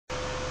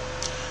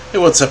Hey,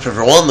 what's up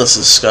everyone, this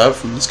is Scott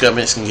from Scott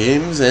Mason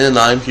Games, and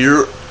I'm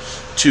here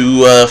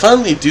to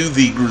finally do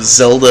the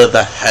Griselda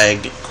the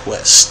Hag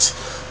quest.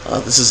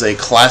 This is a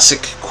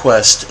classic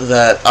quest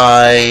that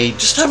I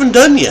just haven't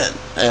done yet,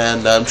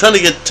 and I'm trying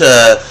to get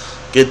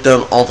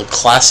done all the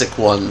classic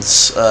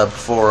ones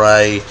before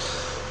I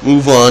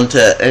move on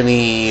to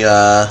any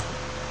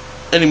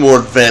more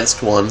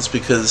advanced ones,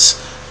 because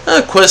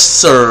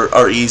quests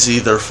are easy,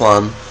 they're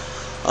fun.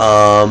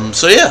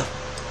 So yeah.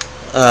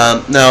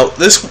 Now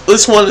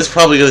this one is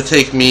probably going to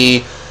take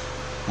me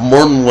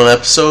more than one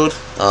episode.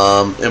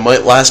 It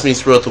might last me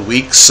throughout the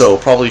week, so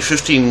probably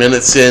 15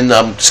 minutes in,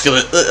 I'm just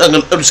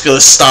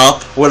gonna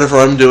stop whatever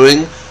I'm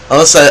doing,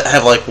 unless I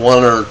have like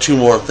one or two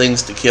more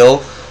things to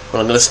kill. But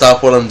I'm gonna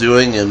stop what I'm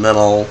doing, and then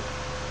I'll,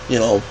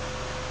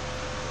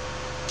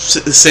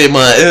 say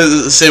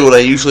what I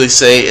usually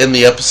say in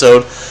the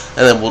episode,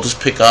 and then we'll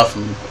just pick off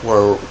from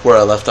where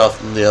I left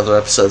off in the other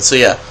episode. So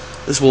yeah,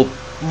 this will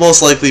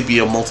most likely be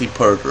a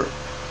multi-parter.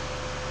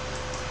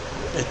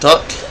 Hey,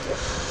 Doc.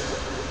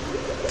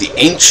 The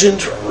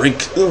ancient,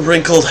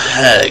 wrinkled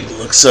hag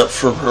looks up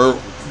from her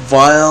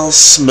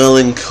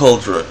vile-smelling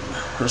cauldron.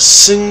 Her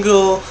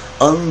single,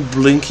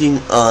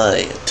 unblinking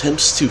eye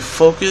attempts to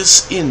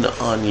focus in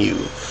on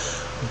you,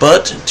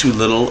 but to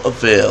little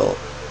avail.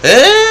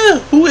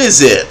 Who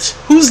is it?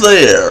 Who's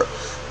there?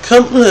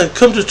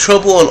 Come to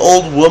trouble an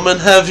old woman,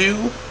 have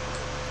you?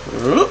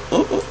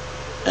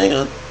 Hang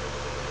on.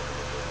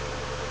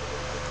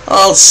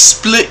 I'll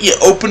split you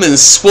open and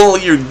swallow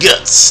your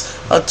guts.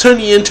 I'll turn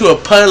you into a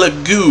pile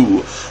of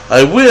goo.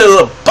 I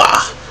will,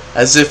 bah!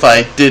 As if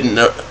I didn't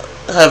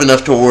have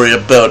enough to worry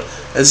about.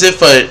 As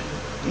if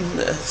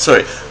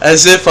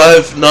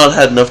I've not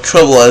had enough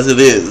trouble as it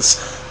is.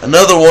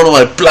 Another one of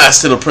my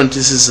blasted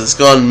apprentices has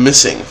gone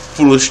missing.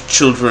 Foolish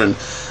children.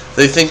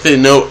 They think they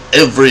know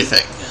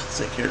everything. It's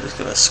like you're just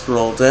gonna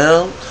scroll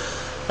down.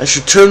 I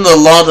should turn the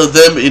lot of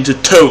them into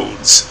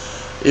toads.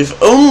 If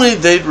only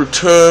they'd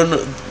return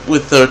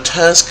with their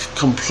task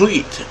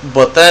complete,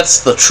 but that's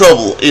the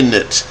trouble, isn't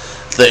it?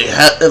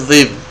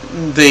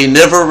 They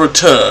never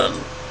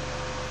return.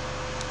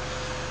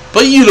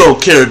 But you don't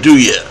care, do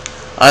you?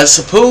 I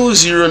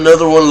suppose you're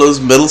another one of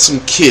those meddlesome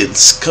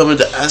kids coming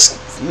to ask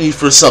me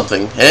for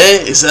something.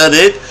 Is that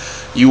it?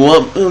 You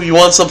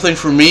want something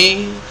from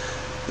me?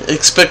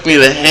 Expect me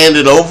to hand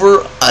it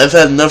over? I've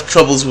had enough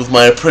troubles with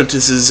my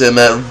apprentices and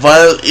that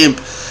vile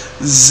imp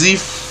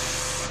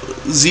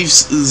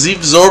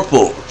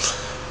Zorpal.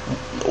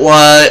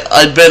 Why,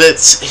 I bet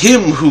it's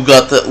him who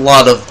got the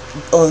lot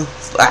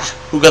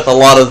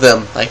of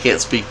them. I can't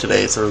speak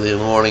today, it's early in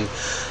the morning.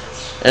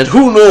 And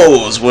who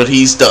knows what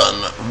he's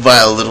done,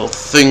 vile little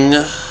thing.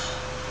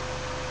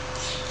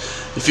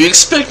 If you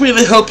expect me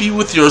to help you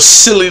with your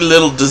silly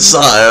little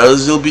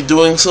desires, you'll be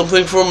doing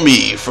something for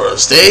me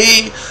first,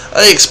 eh?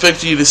 I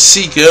expect you to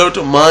seek out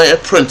my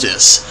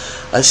apprentice.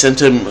 I sent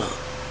him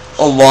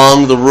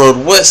along the road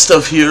west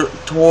of here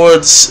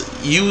towards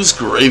Yu's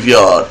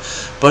graveyard,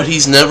 but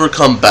he's never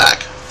come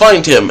back.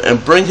 Find him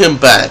and bring him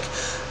back,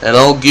 and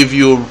I'll give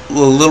you a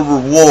little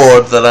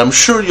reward that I'm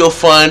sure you'll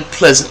find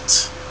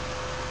pleasant.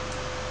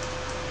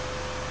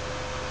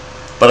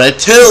 But I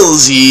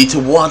tells ye to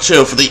watch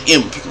out for the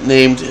imp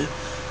named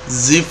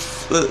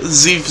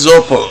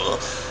Zorpal.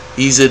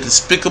 He's a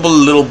despicable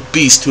little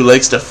beast who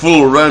likes to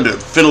fool around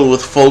and fiddle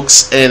with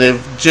folks, and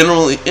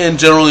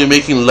generally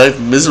making life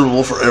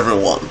miserable for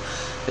everyone.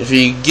 If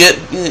you get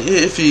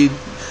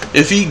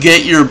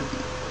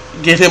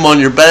him on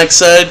your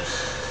backside,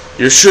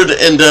 you're sure to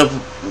end up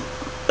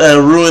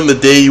ruin the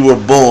day you were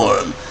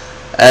born,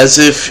 as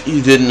if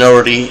you didn't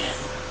already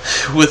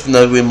with an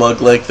ugly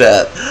mug like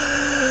that.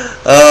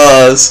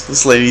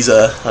 This lady's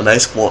a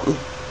nice one.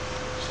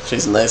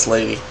 She's a nice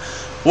lady.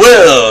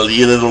 Well,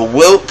 you little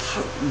whelp,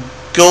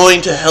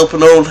 going to help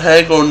an old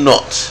hag or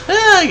not?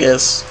 I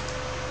guess.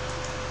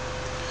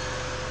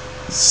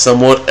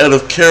 Somewhat out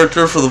of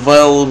character for the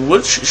vile old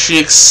witch, she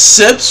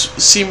accepts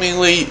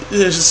seemingly.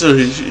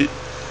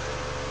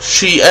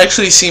 She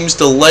actually seems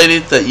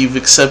delighted that you've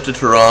accepted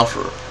her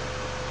offer.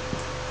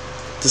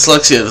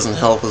 Dyslexia doesn't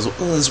help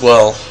as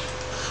well.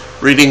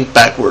 Reading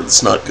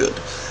backwards, not good.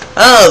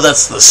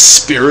 That's the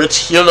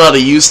spirit. You're not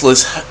a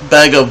useless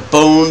bag of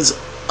bones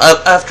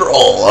after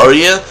all, are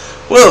you?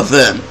 Well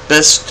then,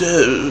 best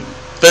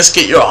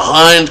get your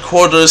hind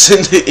quarters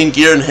in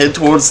gear and head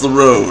towards the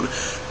road.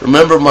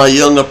 Remember, my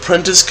young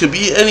apprentice could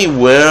be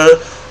anywhere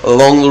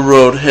along the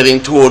road heading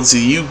towards the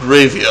Yu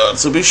graveyard,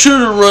 so be sure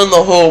to run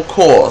the whole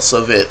course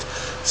of it.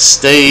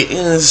 Stay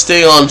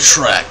on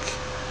track.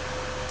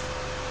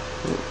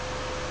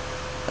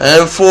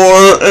 And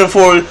for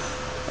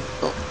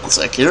what's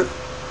that here?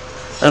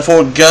 And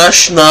for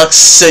gosh knock's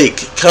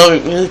sake,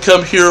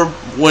 come here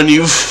when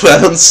you've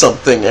found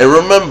something. And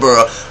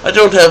remember, I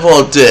don't have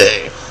all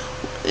day.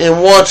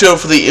 And watch out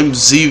for the imp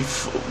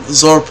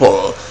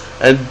Zorpal.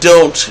 And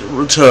don't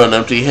return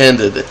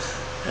empty-handed.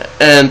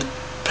 And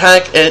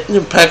pack a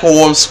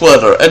warm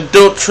sweater. And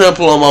don't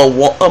trample on my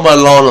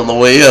lawn on the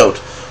way out.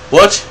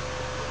 What?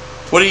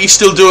 What are you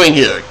still doing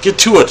here? Get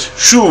to it.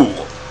 Shoo!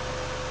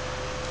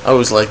 I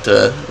always like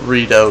to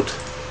read out,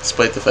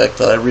 despite the fact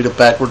that I read it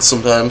backwards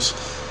sometimes.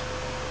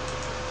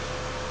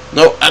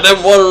 No, I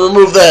didn't want to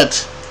remove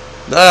that.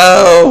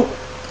 No!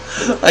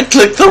 I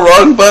clicked the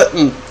wrong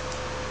button.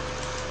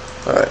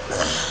 Alright.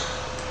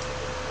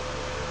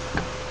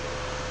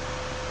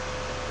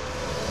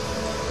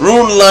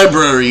 Rune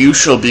Library, you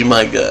shall be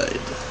my guide.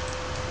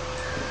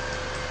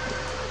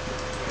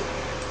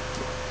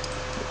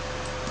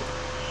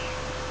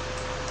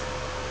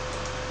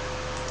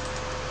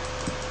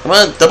 Come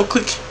on, double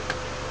click.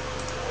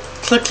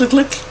 Click, click,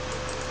 click.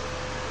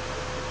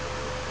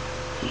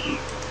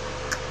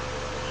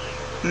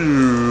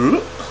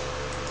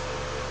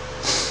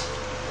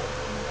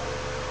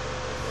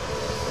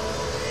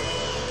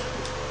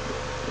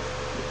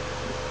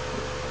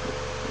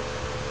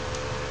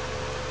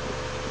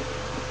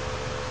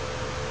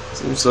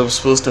 Seems I'm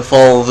supposed to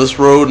follow this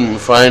road and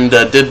find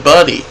a dead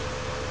body.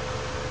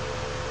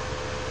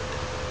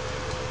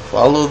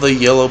 Follow the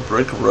yellow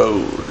brick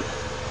road.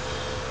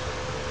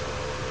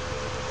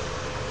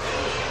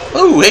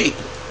 Oh, wait!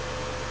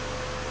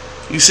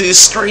 You see a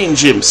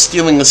strange imp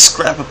stealing a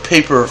scrap of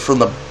paper from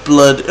the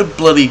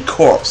bloody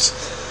corpse.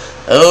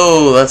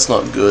 Oh, that's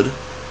not good.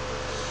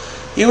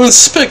 You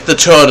inspect the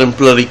charred and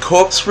bloody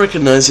corpse,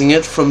 recognizing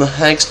it from the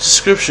hag's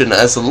description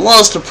as the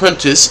lost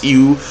apprentice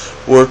you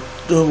were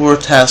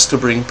tasked to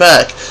bring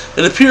back.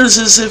 It appears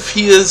as if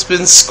he has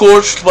been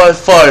scorched by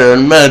fire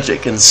and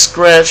magic and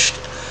scratched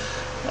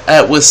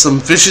at with some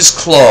vicious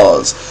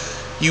claws.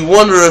 You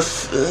wonder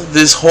if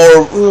this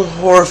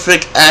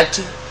horrific act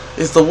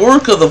is the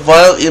work of the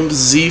vile imp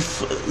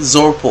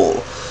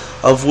Zorpal,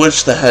 of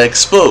which the hag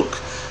spoke.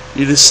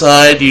 You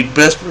decide you'd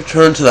best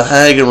return to the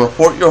hag and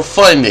report your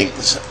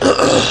findings.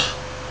 Oh,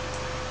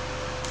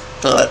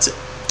 that's it.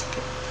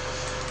 Okay.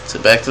 So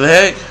back to the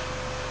hag.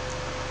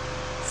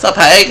 What's up,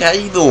 hag? How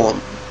you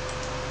doing?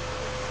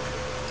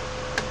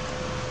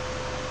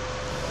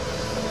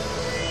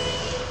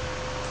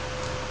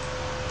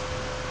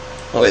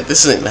 Oh wait,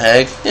 this isn't the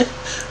hag.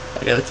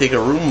 I gotta take a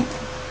room.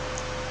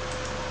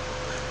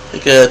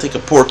 Take a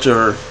port to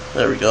her.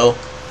 There we go.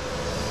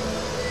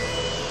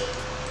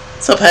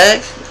 What's up,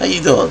 hag? How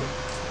you doing?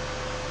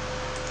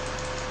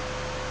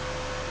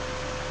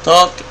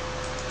 Talk.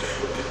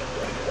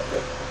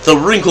 The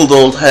wrinkled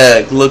old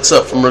hag looks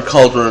up from her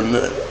cauldron,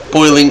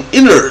 boiling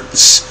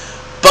innards.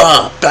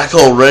 Bah, back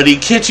already?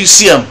 Can't you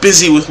see I'm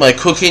busy with my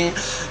cooking?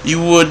 You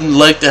wouldn't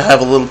like to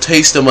have a little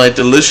taste of my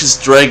delicious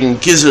dragon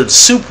gizzard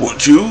soup,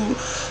 would you?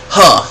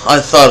 Huh, I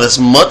thought as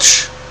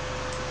much.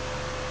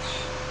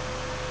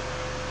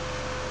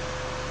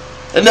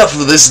 Enough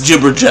of this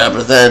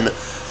jibber-jabber, then.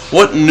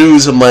 What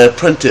news of my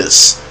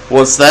apprentice?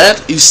 What's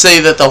that? You say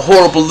that the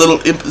horrible little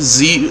imp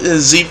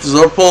Zeef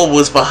Zorpal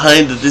was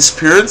behind the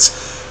disappearance?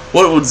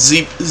 What would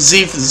Zeef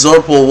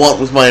Zorpal want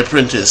with my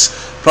apprentice?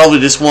 Probably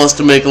just wants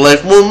to make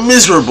life more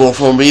miserable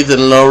for me than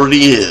it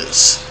already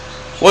is.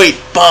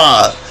 Wait,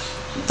 bah!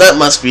 That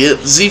must be it.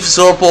 Zeef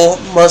Zorpal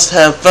must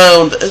have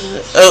found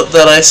out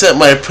that I sent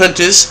my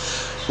apprentice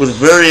with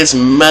various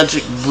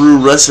magic brew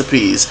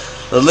recipes,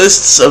 the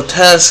lists of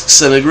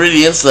tasks and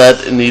ingredients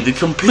that needed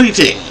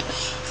completing.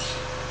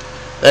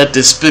 That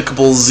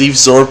despicable Zeef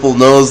Zorpal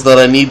knows that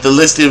I need the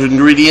list of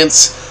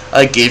ingredients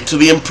I gave to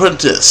the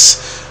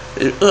apprentice.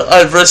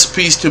 I've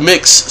recipes to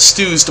mix,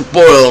 stews to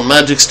boil,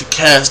 magics to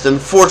cast, and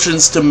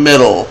fortunes to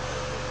meddle.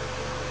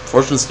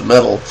 Fortunes to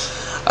meddle.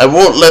 I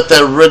won't let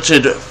that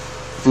wretched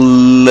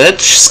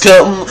Fletch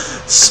scum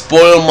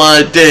spoil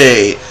my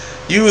day.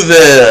 You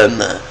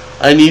then.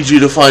 I need you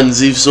to find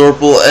Zeef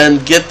Zorpal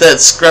and get that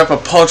scrap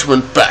of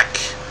parchment back.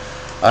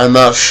 I'm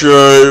not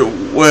sure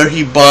where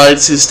he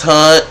bides his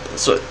time.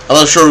 I'm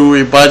not sure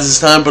where he bides his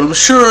time, but I'm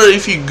sure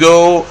if you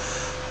go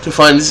to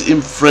find his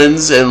imp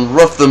friends and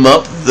rough them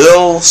up,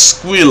 they'll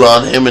squeal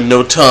on him in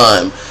no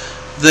time.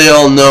 They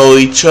all know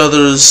each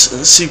other's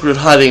secret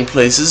hiding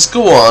places.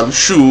 Go on,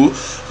 shoo.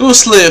 Go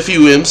slay a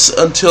few imps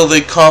until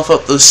they cough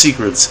up those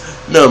secrets.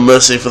 No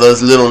mercy for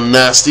those little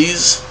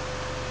nasties.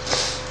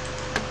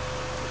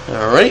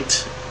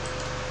 Alright.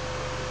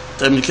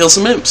 Time to kill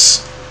some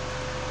imps.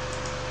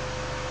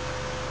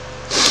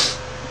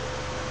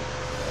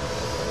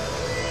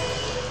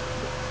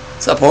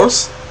 What's up,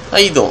 horse? How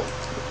you doing?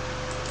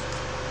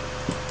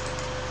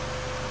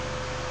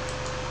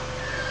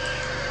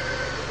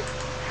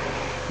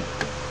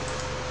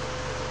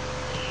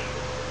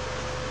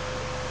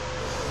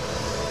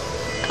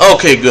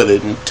 Okay, good.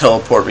 It didn't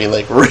teleport me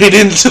like right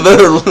into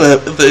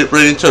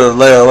the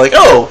lair. Like,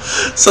 oh,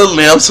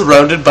 suddenly I'm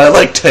surrounded by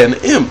like 10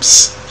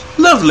 imps.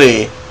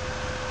 Lovely.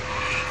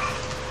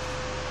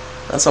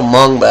 That's a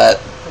Mongbat.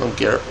 I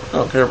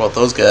don't care about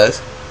those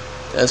guys.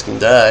 Guys can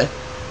die.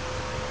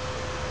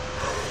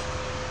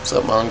 What's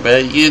up,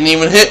 Mongbat? You didn't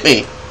even hit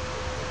me.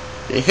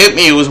 You hit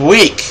me. It was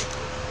weak.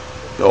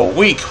 You're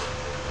weak,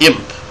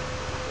 imp.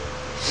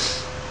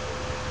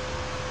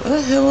 Where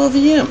the hell are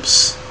the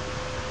imps?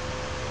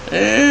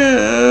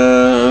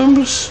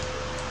 Imps.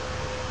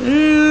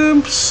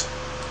 Imps.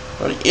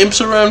 Are the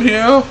imps around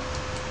here?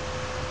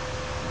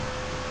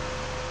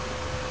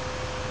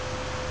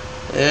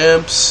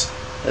 Imps.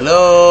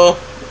 Hello?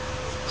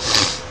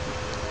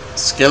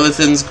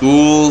 Skeletons,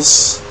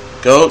 ghouls,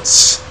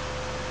 goats,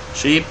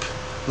 sheep,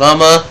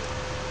 llama.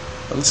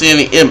 I don't see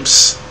any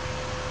imps.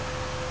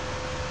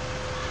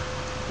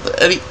 Are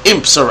there any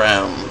imps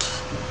around?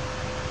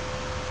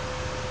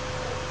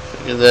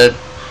 Figure that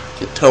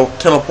get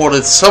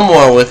teleported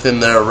somewhere within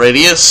their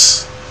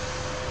radius.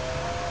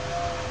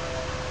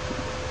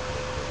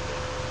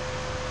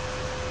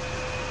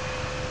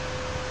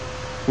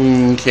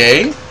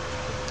 Okay.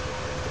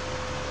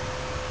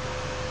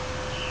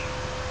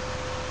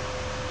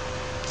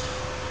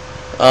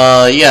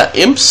 Yeah,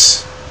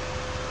 imps.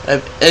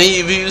 Have any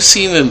of you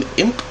seen an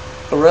imp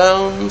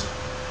around?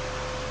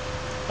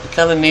 I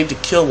kinda need to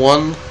kill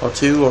 1 or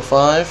 2 or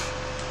 5.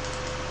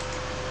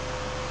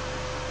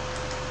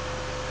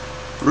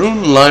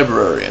 Rune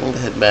Library. I'm gonna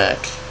head back.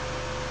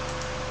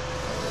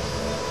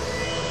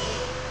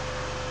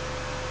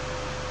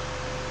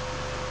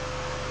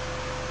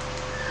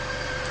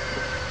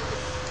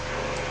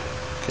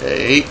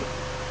 Okay.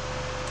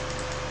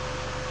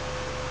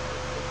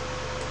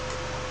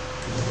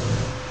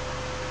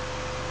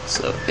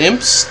 So,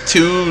 imps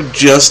to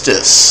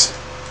justice.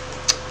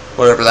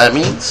 Whatever that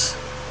means.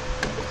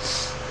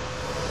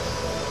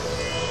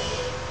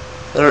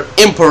 There's an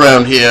imp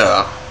around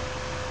here.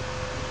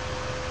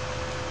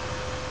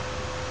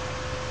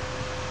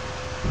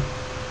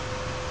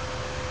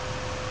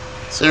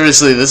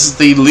 Seriously, this is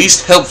the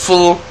least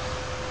helpful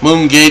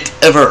moon gate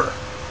ever.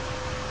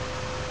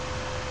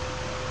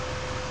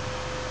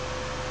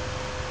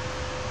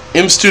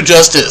 Imps to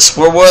justice.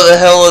 Where the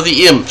hell are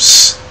the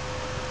imps?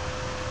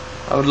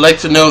 I would like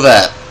to know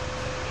that.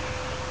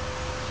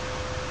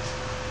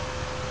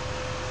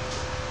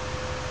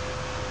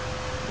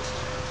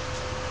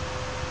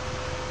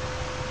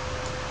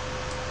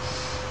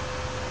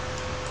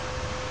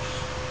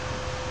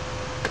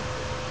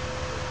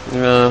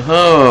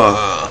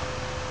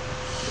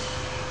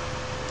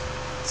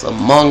 It's a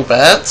monk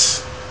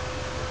bat.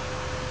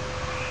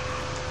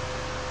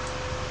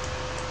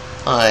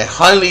 I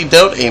highly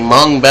doubt a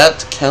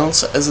Mongbat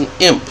counts as an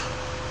imp.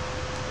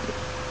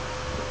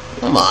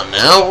 Come on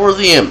now, where are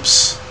the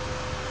imps?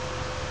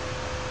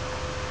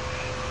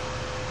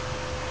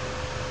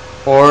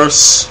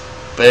 Horse,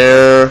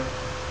 bear.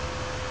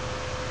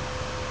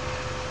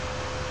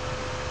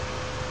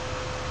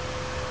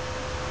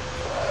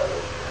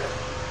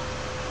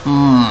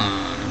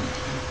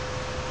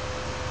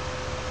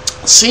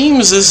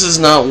 Seems this is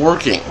not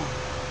working.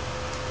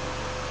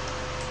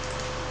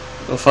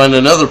 We'll find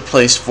another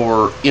place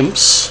for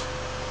imps,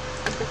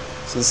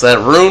 since that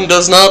rune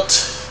does not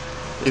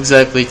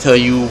exactly tell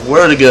you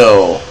where to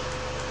go,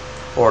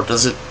 or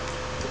does it?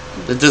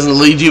 It doesn't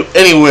lead you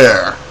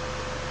anywhere.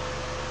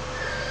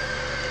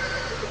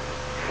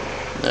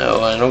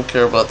 No, I don't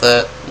care about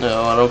that.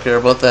 No, I don't care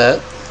about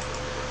that.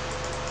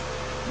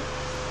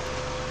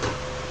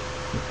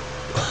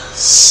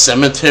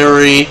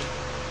 Cemetery.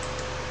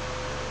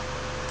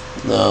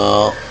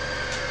 No.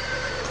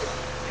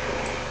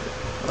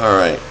 All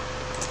right.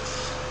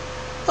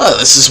 Oh,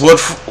 this is what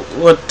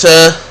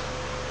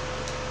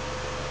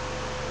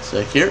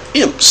so here,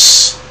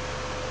 imps.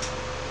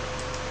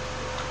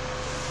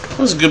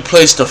 What's a good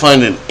place to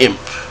find an imp?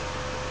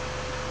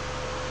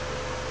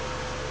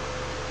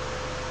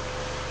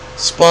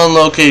 Spawn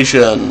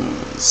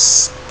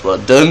locations.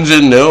 Blood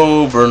dungeon,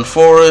 no. Burn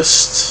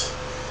forest.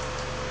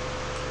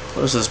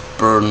 Where's this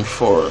burn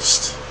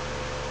forest?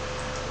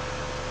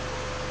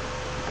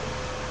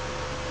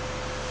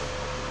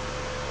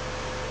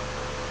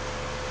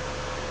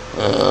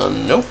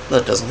 Nope,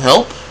 that doesn't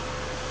help.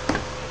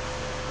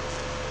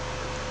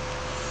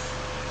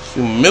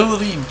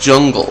 Humility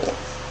jungle.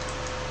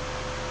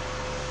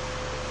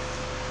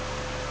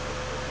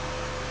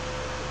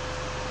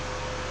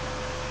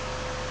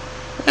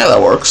 Yeah,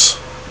 that works.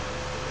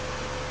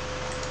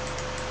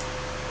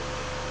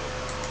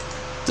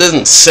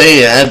 Doesn't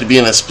say it had to be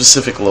in a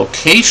specific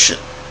location.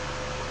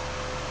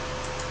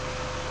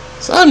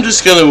 So I'm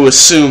just going to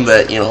assume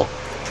that, you know,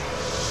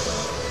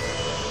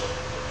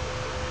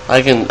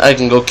 I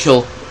can go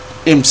kill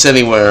imps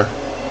anywhere,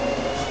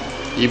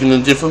 even in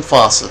a different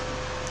faucet.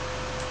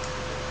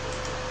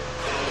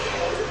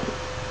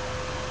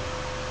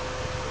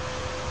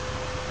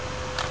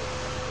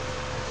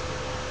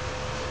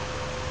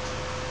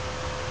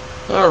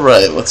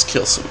 Alright, let's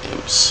kill some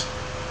imps.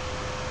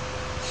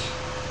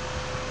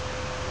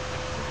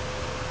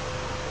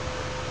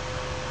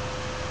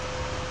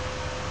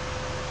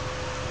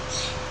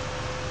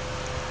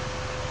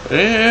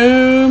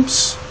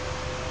 Imps.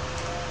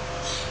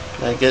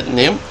 Can I get an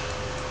imp?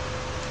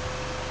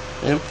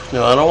 Imp?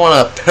 No, I don't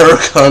want a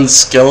Paragon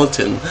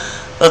skeleton. I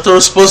thought there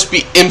were supposed to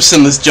be imps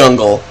in this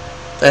jungle.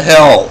 The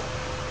hell?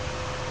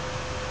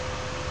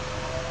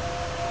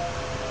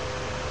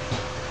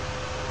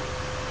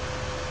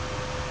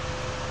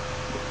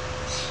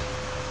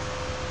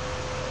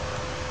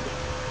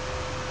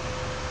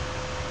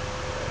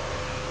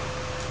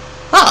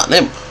 Ah, an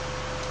imp.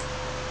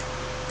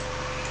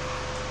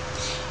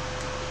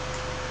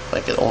 If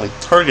I could only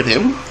target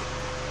him.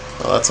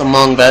 Oh, that's a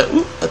Mongbat.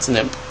 Ooh, that's an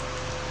imp.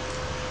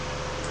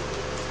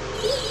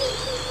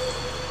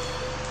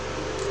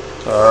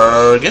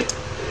 Target.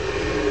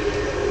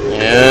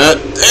 Yeah,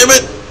 damn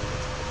it!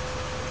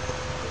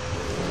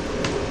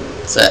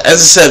 So, as I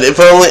said, if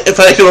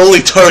I could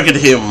only target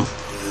him.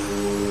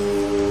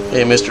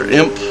 Hey, Mr.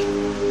 Imp.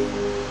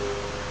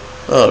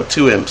 Oh,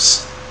 2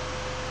 imps.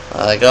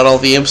 I got all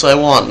the imps I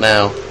want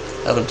now,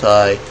 haven't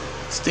I?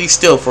 Stay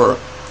still for a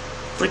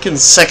freaking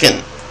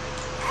second.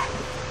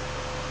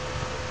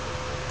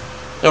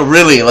 No,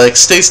 really, like,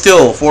 stay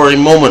still for a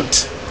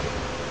moment.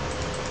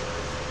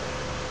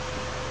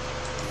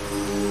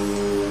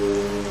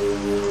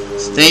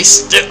 Stay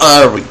still.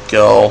 There we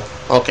go.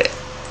 Okay.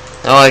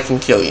 Now I can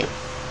kill you.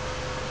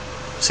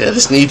 See, I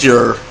just need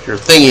your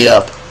thingy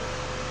up.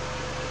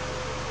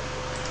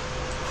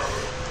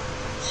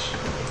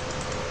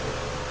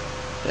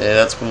 Okay,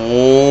 that's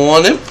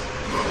 1 imp.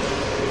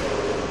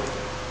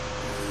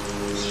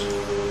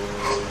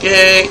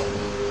 Okay.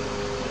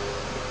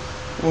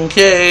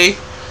 Okay.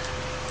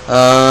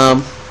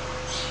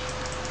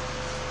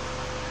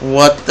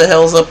 What the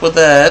hell's up with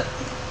that?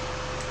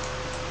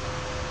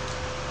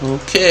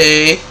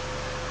 Okay.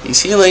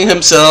 He's healing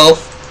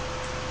himself.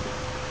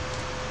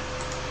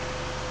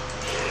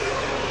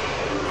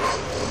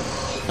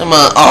 Come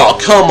on. Oh,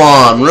 come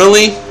on.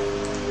 Really?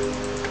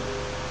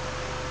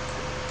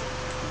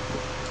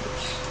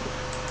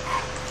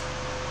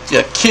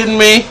 You kidding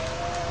me?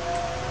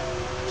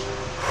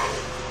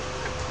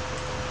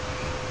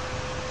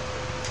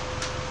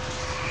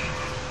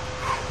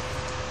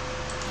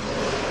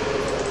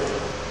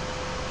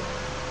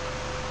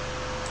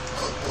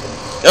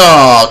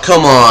 Oh,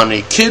 come on. Are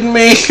you kidding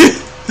me?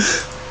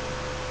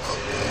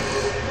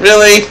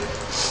 Really?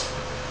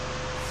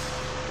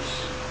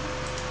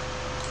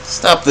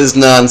 Stop this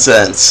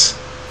nonsense.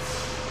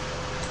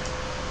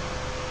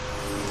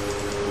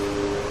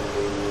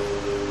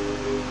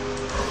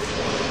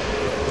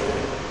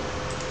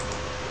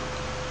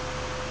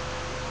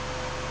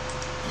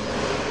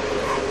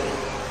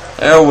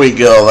 There we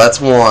go, that's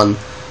 1.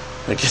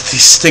 I get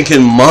these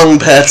stinking mung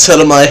bats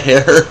out of my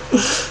hair.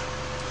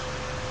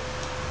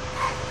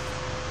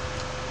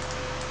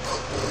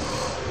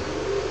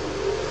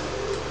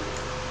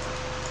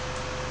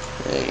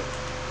 Okay.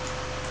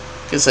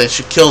 Guess I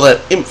should kill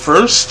that imp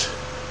first.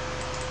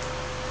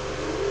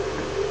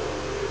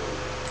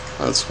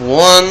 That's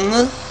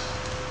 1.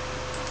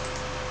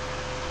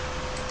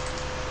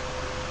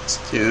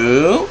 That's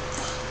 2.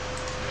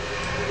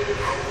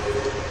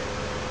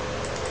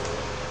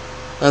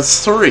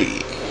 That's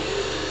 3.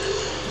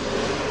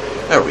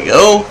 There we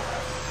go.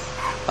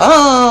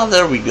 Ah,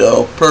 there we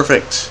go.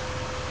 Perfect.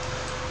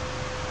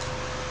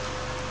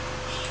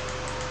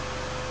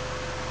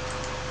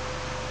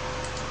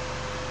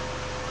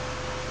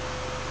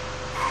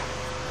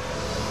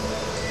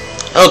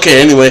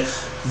 Okay, anyway,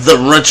 the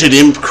wretched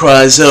imp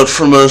cries out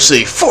for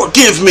mercy.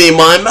 Forgive me,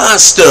 my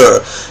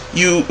master!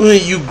 You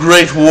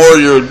great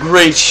warrior,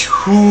 great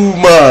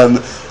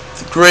human,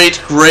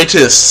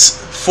 greatest.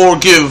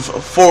 Forgive.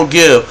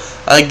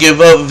 I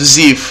give up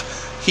Zeef.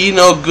 He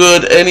no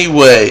good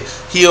anyway.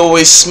 He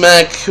always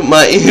smack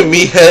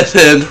me head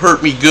and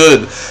hurt me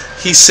good.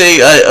 He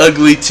say I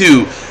ugly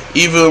too,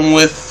 even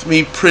with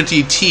me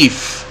pretty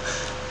teeth.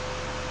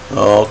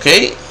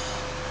 Okay.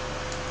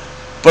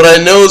 But I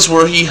knows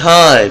where he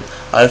hide.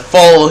 I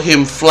follow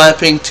him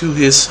flapping to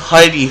his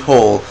hidey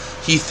hole.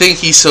 He think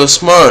he's so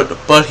smart,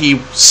 but he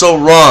so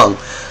wrong.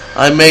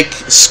 I make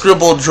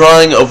scribble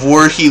drawing of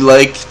where he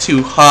like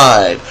to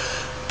hide.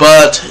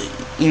 But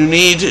you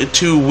need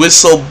to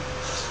whistle.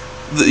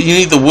 You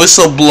need the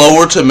whistle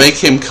blower to make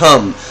him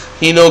come.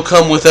 He no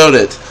come without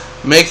it.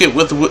 Make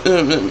with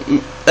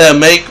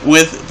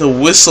the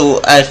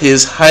whistle at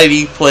his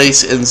hidey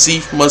place, and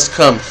Zeef must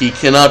come. He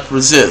cannot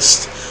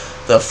resist.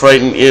 The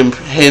frightened imp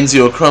hands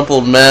you a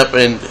crumpled map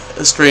and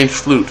a strange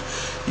flute.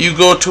 You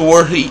go to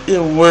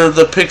where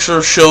the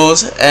picture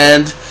shows,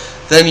 and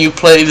then you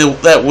play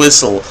that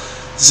whistle.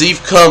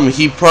 Zeef come,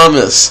 he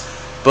promise,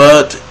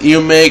 but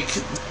you make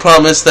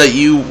promise that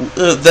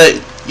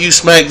you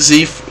smack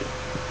Zeef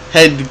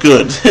head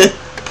good.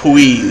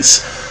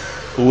 Please.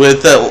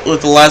 With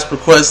the last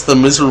request, the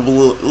miserable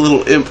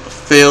little imp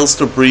fails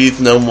to breathe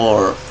no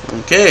more.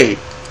 Okay.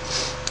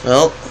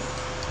 Well,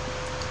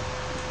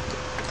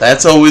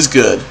 that's always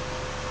good.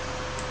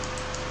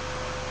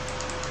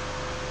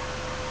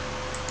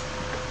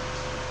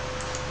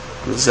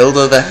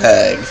 Griselda the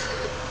Hag.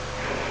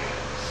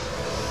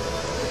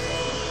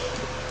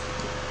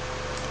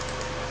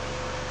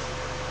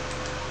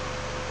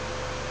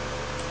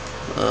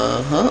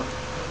 Uh-huh.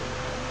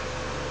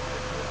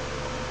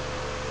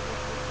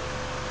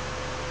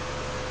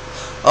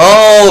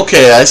 Oh,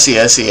 okay, I see.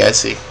 I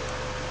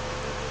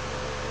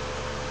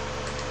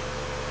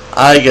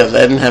get it.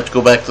 I didn't have to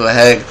go back to the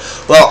Hag.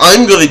 Well,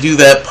 I'm going to do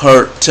that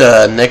part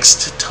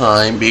next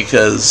time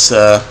because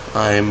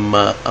I'm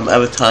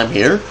out of time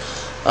here.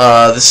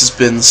 This has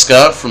been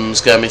Scott from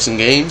Scott Mason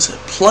Games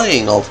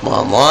playing Ultima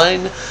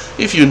Online.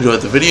 If you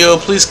enjoyed the video,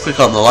 please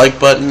click on the like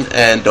button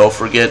and don't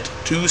forget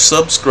to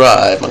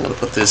subscribe. I'm going to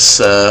put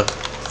this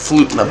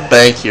flute in the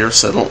bank here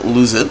so I don't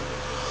lose it.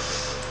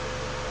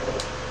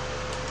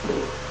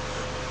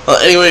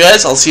 Anyway,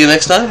 guys, I'll see you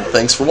next time.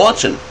 Thanks for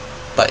watching.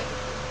 Bye.